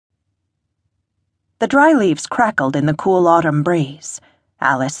The dry leaves crackled in the cool autumn breeze.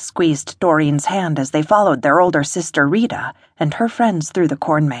 Alice squeezed Doreen's hand as they followed their older sister Rita and her friends through the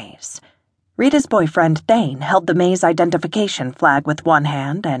corn maze. Rita's boyfriend Dane held the maze identification flag with one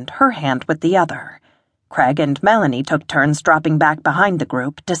hand and her hand with the other. Craig and Melanie took turns dropping back behind the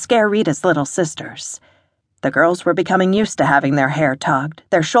group to scare Rita's little sisters. The girls were becoming used to having their hair tugged,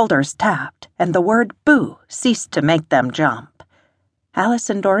 their shoulders tapped, and the word boo ceased to make them jump. Alice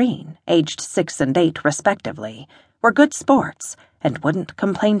and Doreen, aged 6 and 8 respectively, were good sports and wouldn't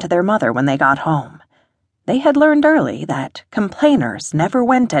complain to their mother when they got home. They had learned early that complainers never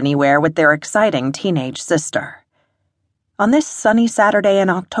went anywhere with their exciting teenage sister. On this sunny Saturday in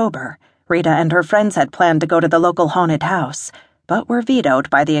October, Rita and her friends had planned to go to the local haunted house, but were vetoed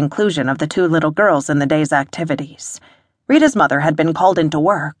by the inclusion of the 2 little girls in the day's activities. Rita's mother had been called into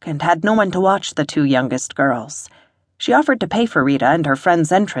work and had no one to watch the 2 youngest girls. She offered to pay for Rita and her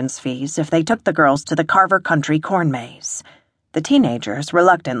friends' entrance fees if they took the girls to the Carver Country corn maze. The teenagers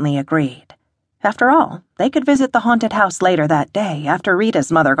reluctantly agreed. After all, they could visit the haunted house later that day after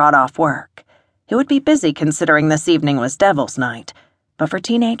Rita's mother got off work. It would be busy considering this evening was Devil's Night, but for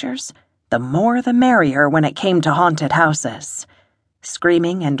teenagers, the more the merrier when it came to haunted houses.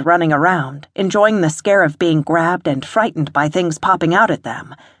 Screaming and running around, enjoying the scare of being grabbed and frightened by things popping out at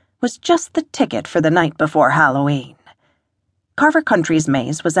them, was just the ticket for the night before Halloween. Carver Country's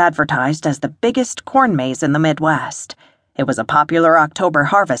maze was advertised as the biggest corn maze in the Midwest. It was a popular October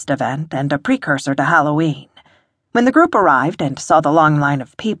harvest event and a precursor to Halloween. When the group arrived and saw the long line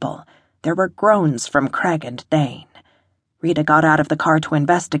of people, there were groans from Craig and Dane. Rita got out of the car to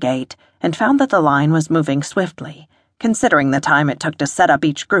investigate and found that the line was moving swiftly, considering the time it took to set up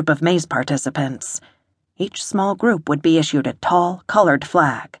each group of maze participants. Each small group would be issued a tall, colored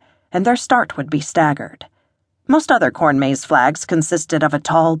flag, and their start would be staggered. Most other corn maze flags consisted of a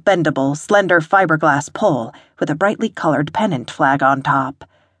tall, bendable, slender fiberglass pole with a brightly colored pennant flag on top.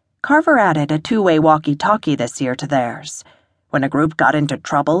 Carver added a 2-way walkie-talkie this year to theirs. When a group got into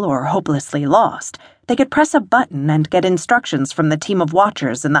trouble or hopelessly lost, they could press a button and get instructions from the team of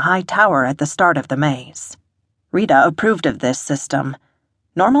watchers in the high tower at the start of the maze. Rita approved of this system.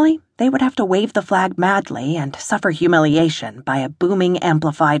 Normally, they would have to wave the flag madly and suffer humiliation by a booming,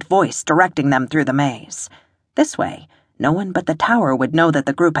 amplified voice directing them through the maze. This way, no one but the tower would know that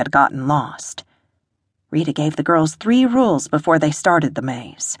the group had gotten lost. Rita gave the girls 3 rules before they started the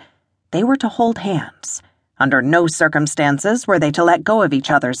maze. They were to hold hands. Under no circumstances were they to let go of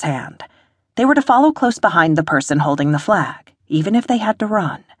each other's hand. They were to follow close behind the person holding the flag, even if they had to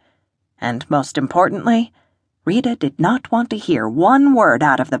run. And most importantly, Rita did not want to hear one word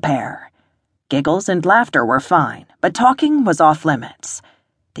out of the pair. Giggles and laughter were fine, but talking was off limits.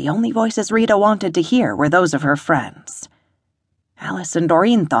 The only voices Rita wanted to hear were those of her friends. Alice and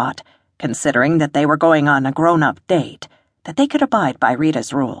Doreen thought, considering that they were going on a grown-up date, that they could abide by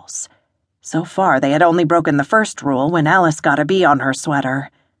Rita's rules. So far, they had only broken the first rule when Alice got a bee on her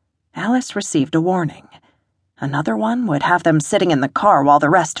sweater. Alice received a warning. Another one would have them sitting in the car while the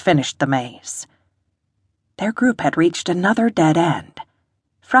rest finished the maze. Their group had reached another dead end.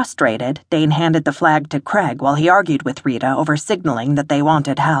 Frustrated, Dane handed the flag to Craig while he argued with Rita over signaling that they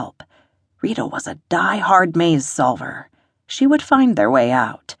wanted help. Rita was a die-hard maze solver. She would find their way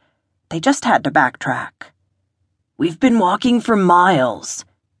out. They just had to backtrack. "We've been walking for miles,"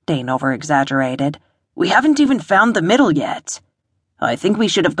 Dane over-exaggerated. "We haven't even found the middle yet." "I think we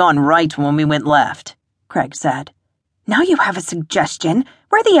should have gone right when we went left," Craig said. "Now you have a suggestion.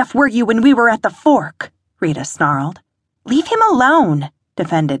 Where the F were you when we were at the fork?" Rita snarled. "Leave him alone,"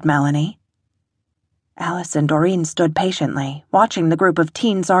 defended Melanie. Alice and Doreen stood patiently, watching the group of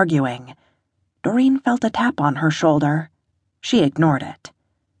teens arguing. Doreen felt a tap on her shoulder. She ignored it.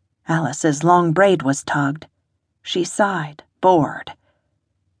 Alice's long braid was tugged. She sighed, bored.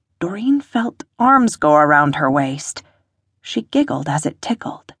 Doreen felt arms go around her waist. She giggled as it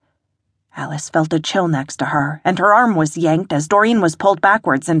tickled. Alice felt a chill next to her, and her arm was yanked as Doreen was pulled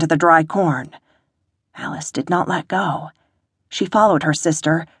backwards into the dry corn. Alice did not let go. She followed her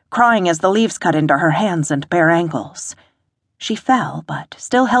sister, crying as the leaves cut into her hands and bare ankles. She fell, but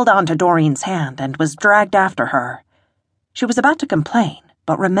still held on to Doreen's hand and was dragged after her. She was about to complain,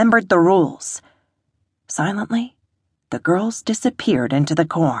 but remembered the rules. Silently, the girls disappeared into the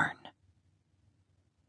corn.